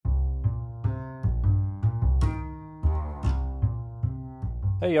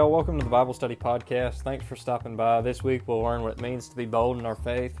Hey y'all, welcome to the Bible Study Podcast. Thanks for stopping by. This week we'll learn what it means to be bold in our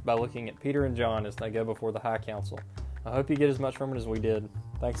faith by looking at Peter and John as they go before the High Council. I hope you get as much from it as we did.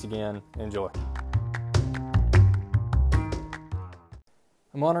 Thanks again. Enjoy.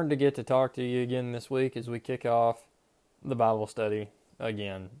 I'm honored to get to talk to you again this week as we kick off the Bible study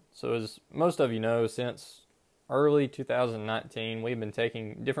again. So as most of you know, since early 2019, we've been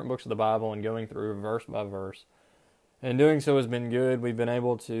taking different books of the Bible and going through verse by verse. And doing so has been good. We've been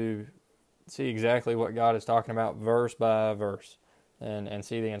able to see exactly what God is talking about verse by verse and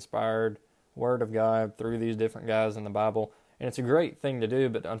see the inspired Word of God through these different guys in the Bible. And it's a great thing to do,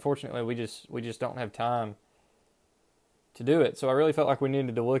 but unfortunately we just don't have time to do it. So I really felt like we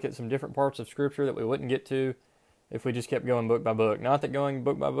needed to look at some different parts of Scripture that we wouldn't get to if we just kept going book by book. Not that going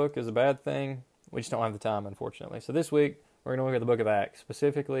book by book is a bad thing. We just don't have the time, unfortunately. So this week we're going to look at the book of Acts,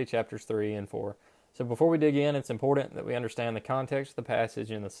 specifically chapters 3 and 4. So before we dig in, it's important that we understand the context of the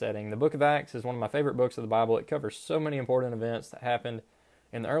passage and the setting. The book of Acts is one of my favorite books of the Bible. It covers so many important events that happened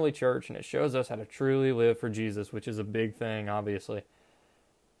in the early church, and it shows us how to truly live for Jesus, which is a big thing, obviously.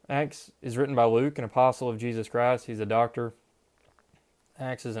 Acts is written by Luke, an apostle of Jesus Christ. He's a doctor.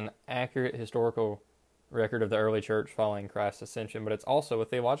 Acts is an accurate historical record of the early church following Christ's ascension, but it's also a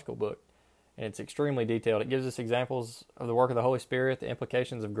theological book, and it's extremely detailed. It gives us examples of the work of the Holy Spirit, the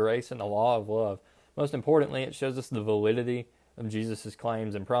implications of grace, and the law of love. Most importantly, it shows us the validity of Jesus'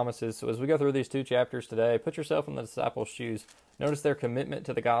 claims and promises. So as we go through these two chapters today, put yourself in the disciples' shoes. Notice their commitment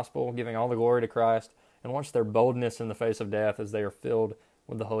to the gospel, giving all the glory to Christ, and watch their boldness in the face of death as they are filled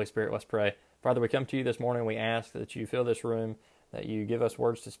with the Holy Spirit. Let's pray. Father, we come to you this morning. We ask that you fill this room, that you give us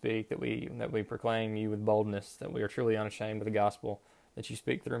words to speak, that we proclaim you with boldness, that we are truly unashamed of the gospel, that you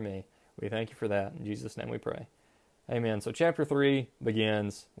speak through me. We thank you for that. In Jesus' name we pray. Amen. So chapter 3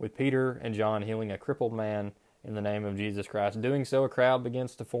 begins with Peter and John healing a crippled man in the name of Jesus Christ. Doing so, a crowd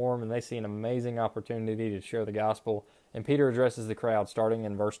begins to form, and they see an amazing opportunity to share the gospel. And Peter addresses the crowd, starting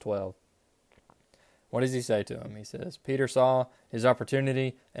in verse 12. What does he say to them? He says, Peter saw his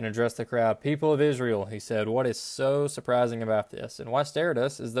opportunity and addressed the crowd. People of Israel, he said, what is so surprising about this? And why stare at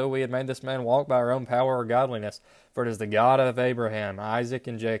us as though we had made this man walk by our own power or godliness? For it is the God of Abraham, Isaac,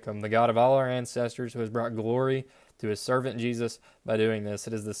 and Jacob, the God of all our ancestors, who has brought glory to his servant Jesus by doing this.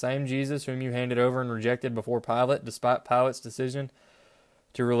 It is the same Jesus whom you handed over and rejected before Pilate, despite Pilate's decision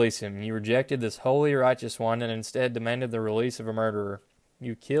to release him. You rejected this holy, righteous one and instead demanded the release of a murderer.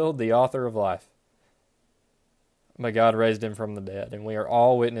 You killed the author of life, but God raised him from the dead, and we are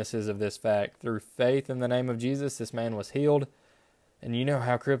all witnesses of this fact. Through faith in the name of Jesus, this man was healed, and you know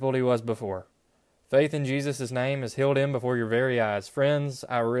how crippled he was before. Faith in Jesus' name has healed him before your very eyes. Friends,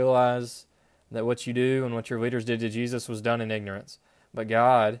 I realize that what you do and what your leaders did to Jesus was done in ignorance. But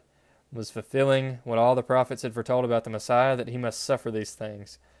God was fulfilling what all the prophets had foretold about the Messiah, that he must suffer these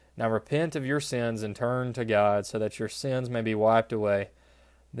things. Now repent of your sins and turn to God, so that your sins may be wiped away.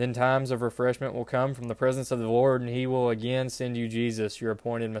 Then times of refreshment will come from the presence of the Lord, and he will again send you Jesus, your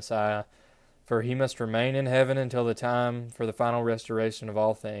appointed Messiah. For he must remain in heaven until the time for the final restoration of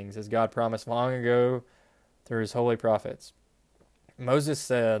all things, as God promised long ago through his holy prophets. Moses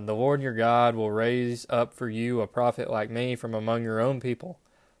said, the Lord your God will raise up for you a prophet like me from among your own people.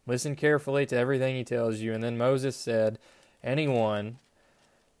 Listen carefully to everything he tells you. And then Moses said, anyone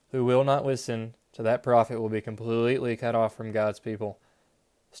who will not listen to that prophet will be completely cut off from God's people.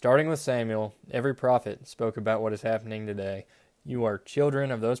 Starting with Samuel, every prophet spoke about what is happening today. You are children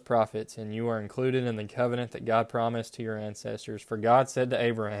of those prophets, and you are included in the covenant that God promised to your ancestors. For God said to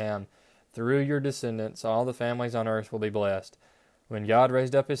Abraham, through your descendants all the families on earth will be blessed. When God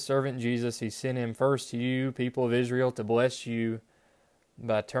raised up his servant Jesus, he sent him first to you, people of Israel, to bless you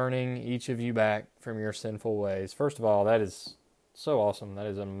by turning each of you back from your sinful ways. First of all, that is so awesome. That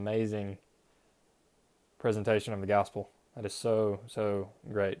is an amazing presentation of the gospel. That is so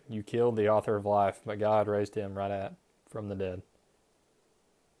great. You killed the author of life, but God raised him from the dead.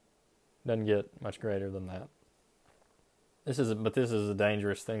 Doesn't get much greater than that. This is a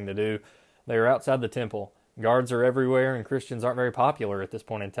dangerous thing to do. They are outside the temple. Guards are everywhere, and Christians aren't very popular at this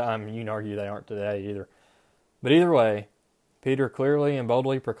point in time. You can argue they aren't today either. But either way, Peter clearly and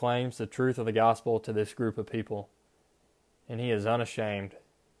boldly proclaims the truth of the gospel to this group of people. And he is unashamed,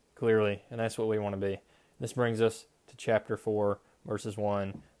 clearly, and that's what we want to be. This brings us to chapter 4, verses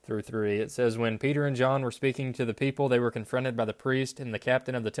 1 through 3. It says, when Peter and John were speaking to the people, they were confronted by the priest and the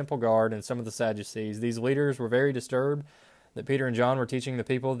captain of the temple guard and some of the Sadducees. These leaders were very disturbed that Peter and John were teaching the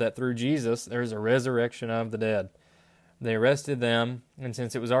people that through Jesus there is a resurrection of the dead. They arrested them, and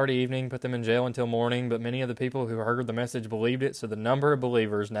since it was already evening, put them in jail until morning, but many of the people who heard the message believed it, so the number of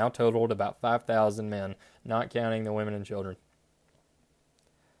believers now totaled about 5,000 men, not counting the women and children.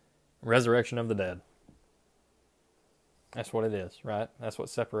 Resurrection of the dead. That's what it is, right? That's what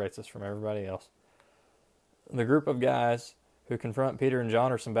separates us from everybody else. The group of guys who confront Peter and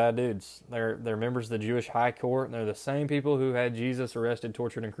John are some bad dudes. They're members of the Jewish high court, and they're the same people who had Jesus arrested,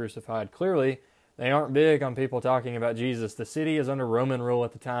 tortured, and crucified. Clearly, they aren't big on people talking about Jesus. The city is under Roman rule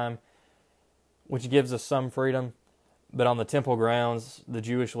at the time, which gives us some freedom. But on the temple grounds, the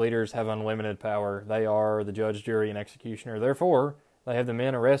Jewish leaders have unlimited power. They are the judge, jury, and executioner. Therefore, they have the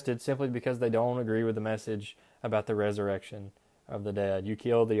men arrested simply because they don't agree with the message about the resurrection of the dead. You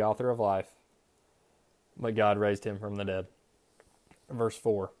killed the author of life, but God raised him from the dead. Verse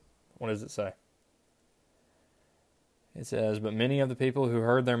 4, what does it say? It says, but many of the people who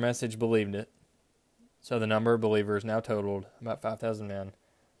heard their message believed it. So the number of believers now totaled about 5,000 men,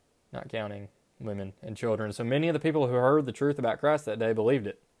 not counting women and children. So many of the people who heard the truth about Christ that day believed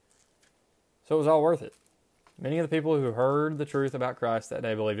it. So it was all worth it. Many of the people who heard the truth about Christ that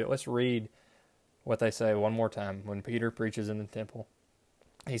day believed it. Let's read what they say one more time when Peter preaches in the temple.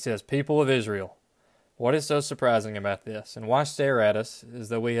 He says, people of Israel, what is so surprising about this? And why stare at us as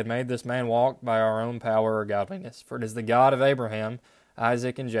though we had made this man walk by our own power or godliness? For it is the God of Abraham,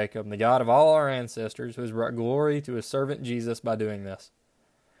 Isaac, and Jacob, the God of all our ancestors, who has brought glory to his servant Jesus by doing this.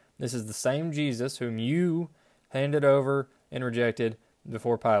 This is the same Jesus whom you handed over and rejected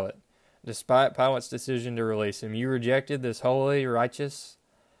before Pilate. Despite Pilate's decision to release him, you rejected this holy, righteous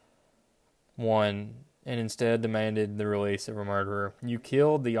one and instead demanded the release of a murderer. You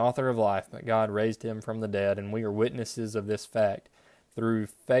killed the author of life, but God raised him from the dead, and we are witnesses of this fact. Through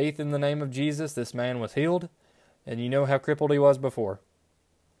faith in the name of Jesus, this man was healed, and you know how crippled he was before.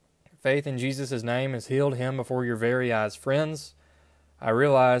 Faith in Jesus' name has healed him before your very eyes. Friends, I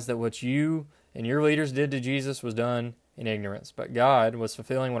realize that what you and your leaders did to Jesus was done in ignorance, but God was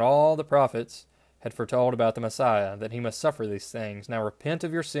fulfilling what all the prophets had foretold about the Messiah, that he must suffer these things. Now repent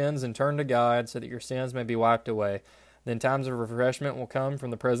of your sins and turn to God so that your sins may be wiped away. Then times of refreshment will come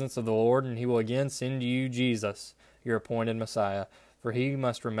from the presence of the Lord, and he will again send you Jesus, your appointed Messiah. For he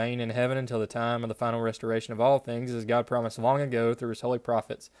must remain in heaven until the time of the final restoration of all things, as God promised long ago through his holy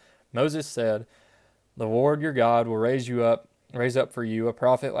prophets. Moses said, the Lord your God will raise up for you a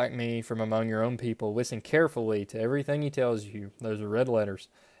prophet like me from among your own people. Listen carefully to everything he tells you. Those are red letters.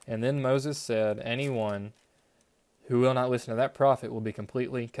 And then Moses said, anyone who will not listen to that prophet will be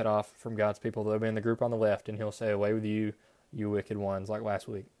completely cut off from God's people. They'll be in the group on the left, and he'll say, away with you, you wicked ones, like last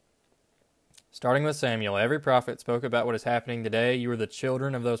week. Starting with Samuel, every prophet spoke about what is happening today. You are the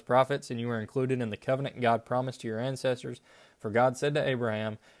children of those prophets, and you are included in the covenant God promised to your ancestors. For God said to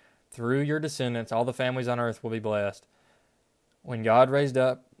Abraham, through your descendants, all the families on earth will be blessed. When God raised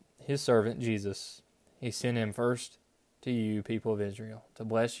up his servant, Jesus, he sent him first to you, people of Israel, to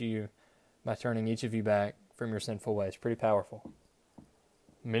bless you by turning each of you back from your sinful ways. Pretty powerful.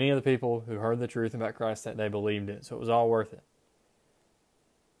 Many of the people who heard the truth about Christ that day believed it, so it was all worth it.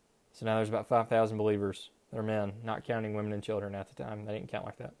 So now there's about 5,000 believers. They're men, not counting women and children at the time. They didn't count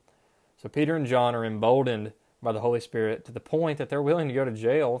like that. So Peter and John are emboldened by the Holy Spirit to the point that they're willing to go to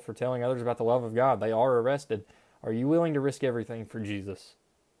jail for telling others about the love of God. They are arrested. Are you willing to risk everything for Jesus?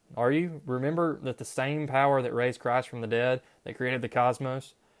 Are you? Remember that the same power that raised Christ from the dead, that created the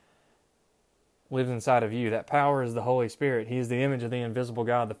cosmos, lives inside of you. That power is the Holy Spirit. He is the image of the invisible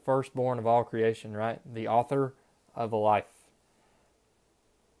God, the firstborn of all creation, right? The author of life.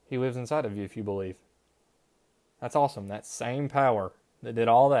 He lives inside of you if you believe. That's awesome. That same power that did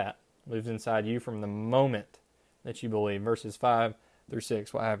all that lives inside you from the moment that you believe. Verses 5 through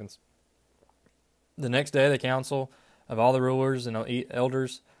 6, what happens? The next day, the council of all the rulers and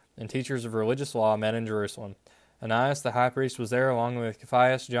elders and teachers of religious law met in Jerusalem. Ananias the high priest was there, along with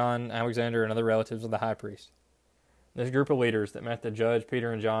Caiaphas, John, Alexander, and other relatives of the high priest. This group of leaders that met the judge,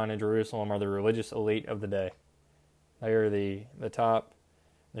 Peter and John, in Jerusalem are the religious elite of the day. They are the top,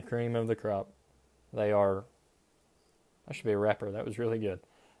 the cream of the crop. They are, I should be a rapper, that was really good.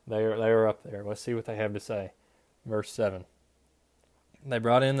 They are up there. Let's see what they have to say. Verse 7. They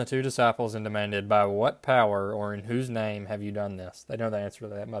brought in the two disciples and demanded, by what power or in whose name have you done this? They know the answer to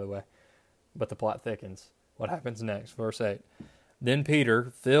that, by the way. But the plot thickens. What happens next? Verse 8. Then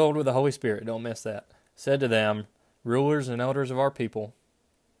Peter, filled with the Holy Spirit, don't miss that, said to them, rulers and elders of our people,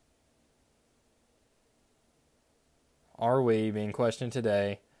 are we being questioned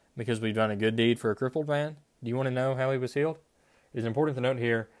today because we've done a good deed for a crippled man? Do you want to know how he was healed? It is important to note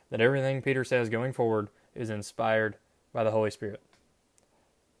here that everything Peter says going forward is inspired by the Holy Spirit.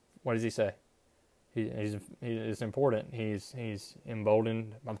 What does he say? It's important. He's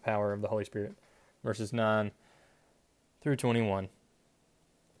emboldened by the power of the Holy Spirit. Verses 9 through 21.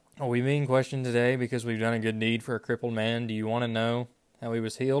 Are we being questioned today because we've done a good deed for a crippled man? Do you want to know how he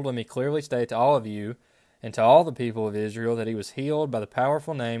was healed, let me clearly state to all of you and to all the people of Israel that he was healed by the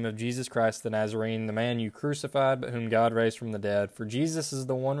powerful name of Jesus Christ the Nazarene, the man you crucified, but whom God raised from the dead. For Jesus is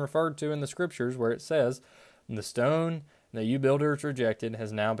the one referred to in the Scriptures where it says, the stone that you builders rejected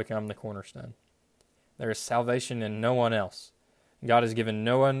has now become the cornerstone. There is salvation in no one else. God has given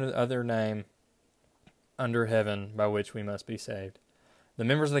no other name under heaven by which we must be saved. The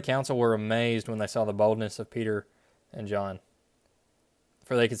members of the council were amazed when they saw the boldness of Peter and John.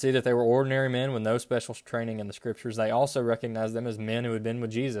 For they could see that they were ordinary men with no special training in the Scriptures. They also recognized them as men who had been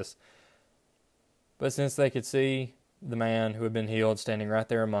with Jesus. But since they could see the man who had been healed standing right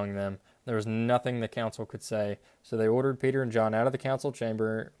there among them, there was nothing the council could say. So they ordered Peter and John out of the council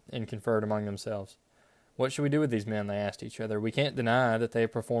chamber and conferred among themselves. What should we do with these men? They asked each other. We can't deny that they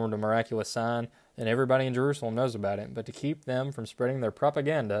have performed a miraculous sign, and everybody in Jerusalem knows about it. But to keep them from spreading their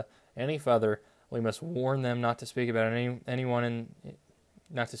propaganda any further, we must warn them not to speak about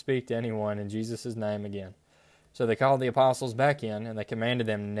not to speak to anyone in Jesus' name again. So they called the apostles back in, and they commanded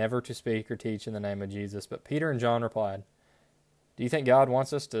them never to speak or teach in the name of Jesus. But Peter and John replied, do you think God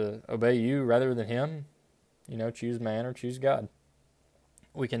wants us to obey you rather than him? Choose man or choose God.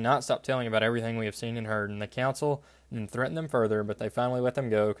 We cannot stop telling about everything we have seen and heard. And the council then threatened them further, but they finally let them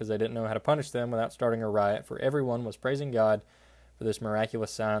go because they didn't know how to punish them without starting a riot, for everyone was praising God for this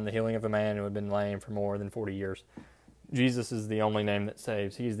miraculous sign, the healing of a man who had been lame for more than 40 years. Jesus is the only name that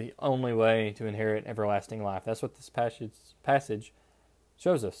saves. He is the only way to inherit everlasting life. That's what this passage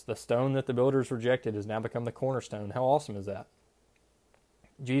shows us. The stone that the builders rejected has now become the cornerstone. How awesome is that?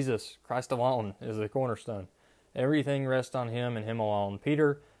 Jesus, Christ alone, is the cornerstone. Everything rests on him and him alone.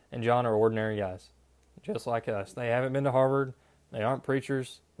 Peter and John are ordinary guys, just like us. They haven't been to Harvard. They aren't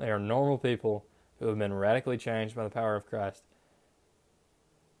preachers. They are normal people who have been radically changed by the power of Christ.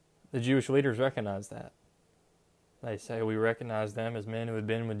 The Jewish leaders recognize that. They say, we recognize them as men who have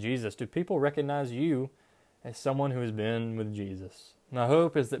been with Jesus. Do people recognize you as someone who has been with Jesus? And the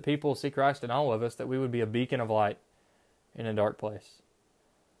hope is that people see Christ in all of us, that we would be a beacon of light in a dark place.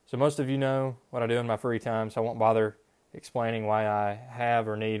 So most of you know what I do in my free time, so I won't bother explaining why I have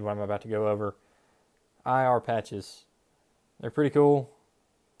or need what I'm about to go over. IR patches. They're pretty cool.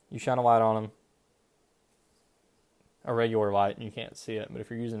 You shine a light on them. A regular light, and you can't see it. But if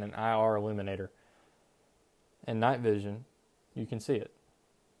you're using an IR illuminator and night vision, you can see it.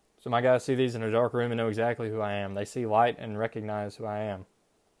 So my guys see these in a dark room and know exactly who I am. They see light and recognize who I am.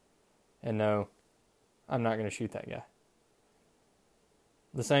 And know, I'm not going to shoot that guy.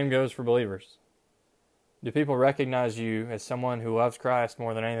 The same goes for believers. Do people recognize you as someone who loves Christ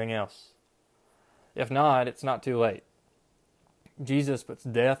more than anything else? If not, it's not too late. Jesus puts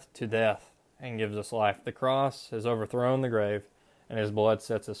death to death and gives us life. The cross has overthrown the grave, and his blood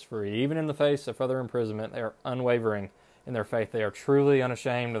sets us free. Even in the face of further imprisonment, they are unwavering in their faith. They are truly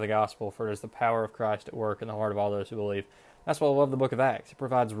unashamed of the gospel, for it is the power of Christ at work in the heart of all those who believe. That's why I love the book of Acts. It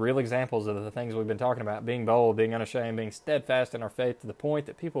provides real examples of the things we've been talking about, being bold, being unashamed, being steadfast in our faith to the point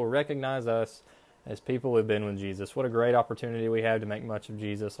that people recognize us as people who have been with Jesus. What a great opportunity we have to make much of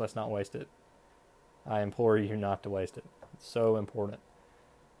Jesus. Let's not waste it. I implore you not to waste it. It's so important.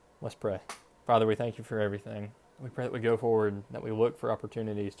 Let's pray. Father, we thank you for everything. We pray that we go forward, that we look for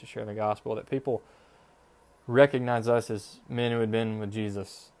opportunities to share the gospel, that people recognize us as men who have been with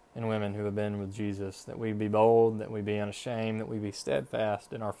Jesus and women who have been with Jesus, that we be bold, that we be unashamed, that we be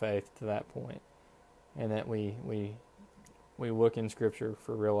steadfast in our faith to that point, and that we look in Scripture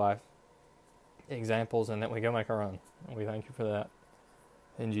for real life examples, and that we go make our own. And we thank you for that.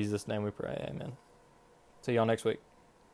 In Jesus' name we pray, amen. See y'all next week.